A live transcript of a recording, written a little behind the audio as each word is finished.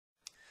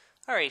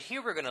Alright,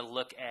 here we're going to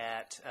look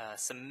at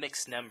some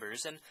mixed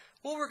numbers, and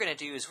what we're going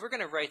to do is we're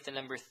going to write the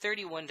number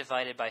 31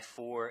 divided by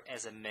 4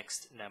 as a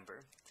mixed number.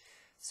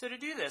 So to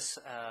do this,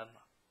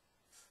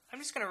 I'm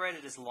just going to write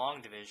it as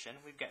long division.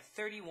 We've got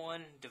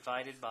 31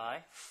 divided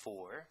by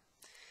 4.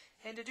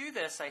 And to do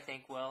this, I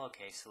think, well,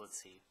 okay, so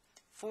let's see.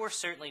 4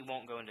 certainly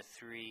won't go into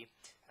 3.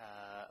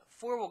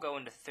 4 will go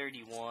into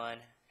 31,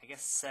 I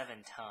guess 7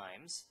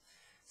 times.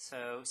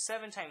 So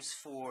 7 times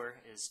 4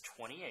 is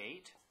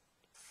 28.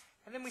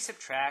 And then we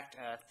subtract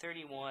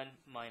 31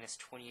 minus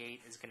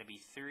 28 is going to be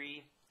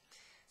 3.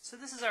 So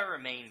this is our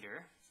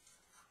remainder.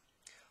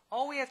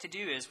 All we have to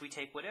do is we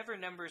take whatever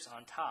number's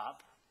on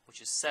top,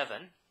 which is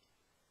 7,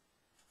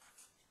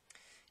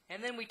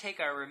 and then we take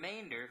our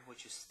remainder,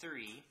 which is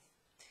 3,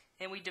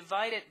 and we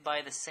divide it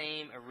by the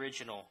same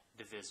original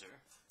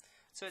divisor.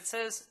 So it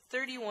says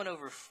 31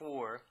 over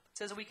 4. It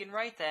says we can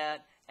write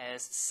that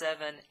as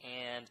 7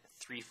 and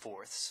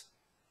 3/4.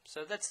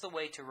 So that's the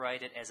way to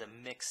write it as a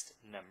mixed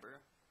number.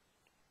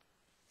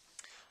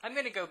 I'm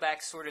going to go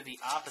back sort of the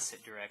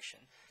opposite direction.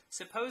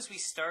 Suppose we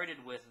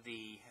started with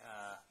the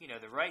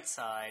right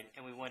side,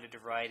 and we wanted to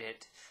write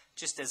it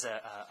just as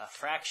a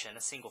fraction,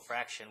 a single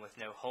fraction with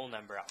no whole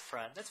number out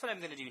front. That's what I'm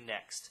going to do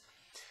next.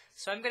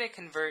 So I'm going to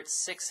convert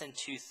 6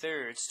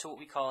 2/3 to what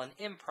we call an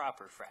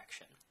improper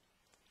fraction.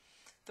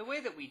 The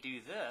way that we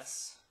do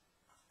this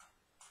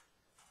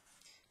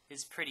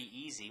is pretty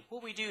easy.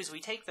 What we do is we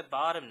take the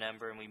bottom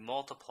number and we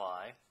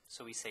multiply.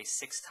 So we say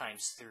 6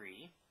 times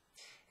 3.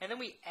 And then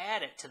we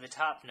add it to the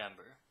top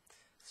number.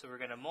 So we're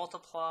going to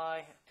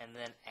multiply and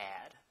then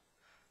add.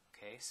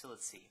 Okay, so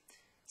let's see.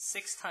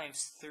 6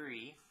 times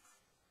 3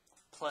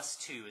 plus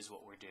 2 is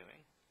what we're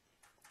doing.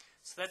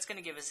 So that's going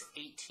to give us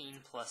 18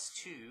 plus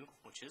 2,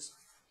 which is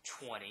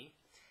 20.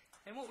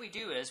 And what we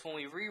do is, when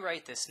we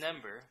rewrite this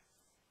number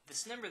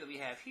that we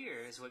have here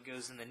is what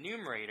goes in the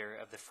numerator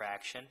of the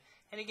fraction.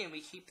 And again,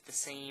 we keep the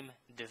same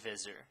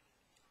divisor.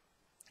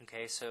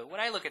 Okay, so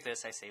when I look at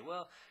this, I say,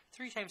 well,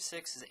 3 times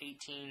 6 is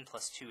 18,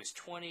 plus 2 is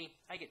 20.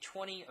 I get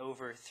 20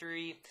 over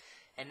 3,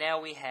 and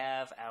now we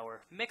have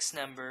our mixed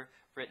number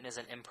written as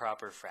an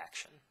improper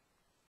fraction.